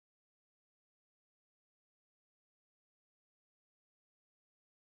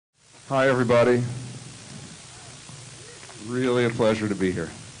Hi, everybody. Really a pleasure to be here.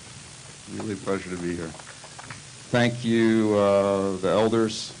 Really a pleasure to be here. Thank you, the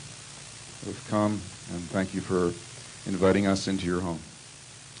elders who have come, and thank you for inviting us into your home.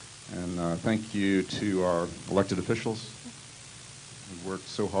 And thank you to our elected officials who worked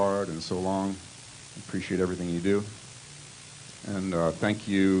so hard and so long. Appreciate everything you do. And thank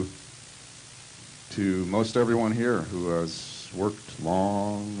you to most everyone here who has worked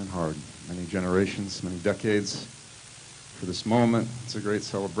long and hard, many generations, many decades, for this moment. It's a great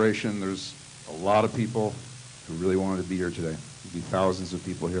celebration. There's a lot of people who really wanted to be here today. There'll be thousands of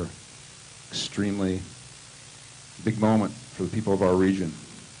people here. Extremely big moment for the people of our region,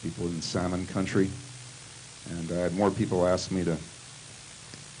 people in salmon country. And I had more people ask me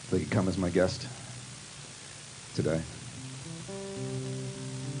if they could come as my guest today.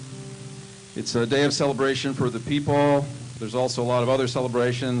 It's a day of celebration for the people. There's also a lot of other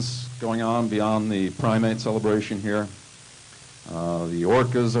celebrations going on beyond the primate celebration here. The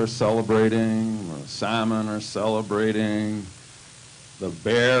orcas are celebrating, the salmon are celebrating, the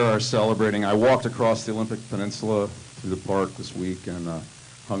bear are celebrating. I walked across the Olympic Peninsula through the park this week and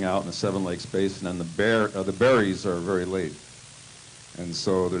hung out in the Seven Lakes Basin, and the berries are very late. And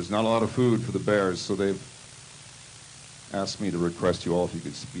so there's not a lot of food for the bears, so they've asked me to request you all if you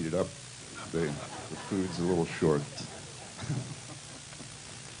could speed it up. The food's a little short.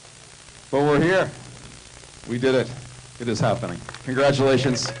 But we're here. We did it. It is happening.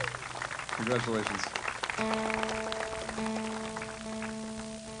 Congratulations. Congratulations.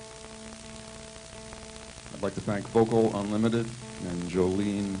 I'd like to thank Vocal Unlimited and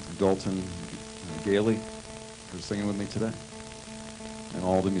Jolene Dalton Gailey for singing with me today, and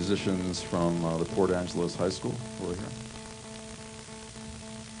all the musicians from the Port Angeles High School who are here.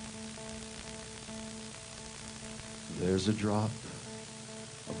 There's a drop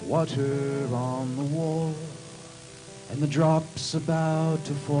of water on the wall, and the drop's about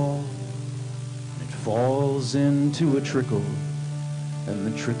to fall. It falls into a trickle, and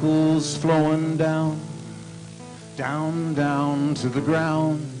the trickle's flowing down, down, down to the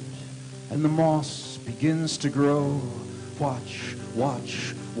ground, and the moss begins to grow. Watch,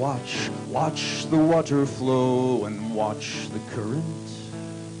 watch, watch, watch the water flow, and watch the current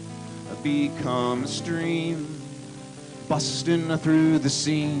become a stream, busting through the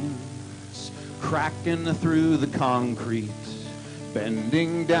seams, cracking through the concrete,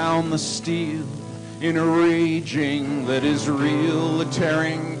 bending down the steel in a raging that is real, a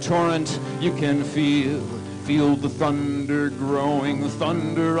tearing torrent you can feel. Feel the thunder growing, the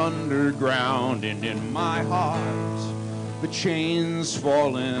thunder underground, and in my heart, the chains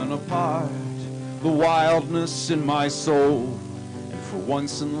falling apart, the wildness in my soul. And for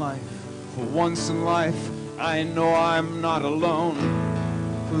once in life, I know I'm not alone.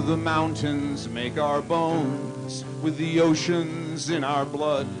 For the mountains make our bones, with the oceans in our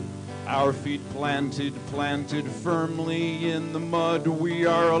blood. Our feet planted firmly in the mud. We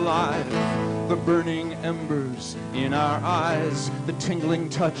are alive, the burning embers in our eyes, the tingling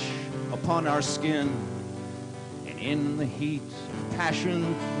touch upon our skin. And in the heat of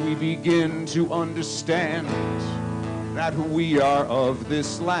passion, we begin to understand that we are of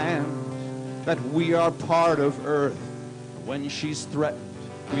this land, that we are part of Earth. When she's threatened,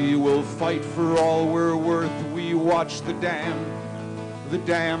 we will fight for all we're worth. We watch the dam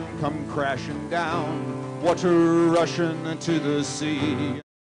come crashing down, water rushing to the sea.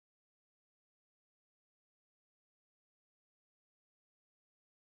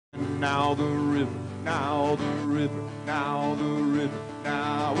 And now the river, now the river, now the river,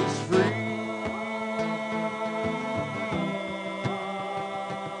 now is free.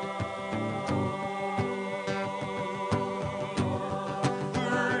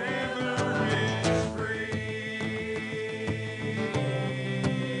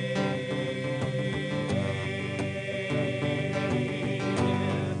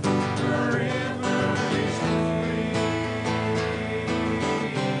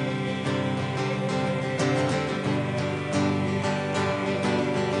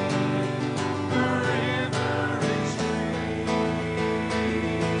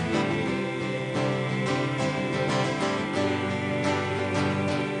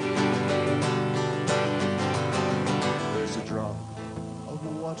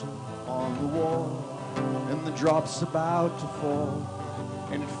 Drop's about to fall,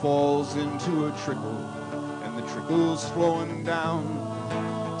 and it falls into a trickle, and the trickle's flowing down,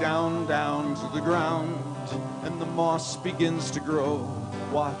 down, down to the ground, and the moss begins to grow.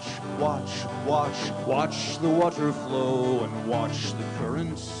 Watch, watch, watch, watch the water flow, and watch the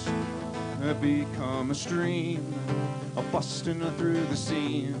currents gonna become a stream, a busting through the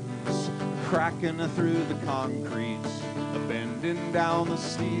seams, cracking through the concrete, a bending down the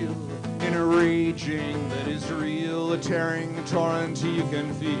steel, in a raging that is real, a tearing torrent you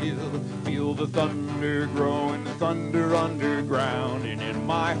can feel the thunder growing, the thunder underground, and in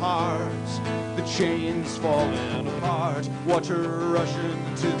my heart the chains falling apart, water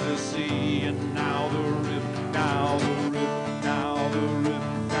rushing to the sea, and now the river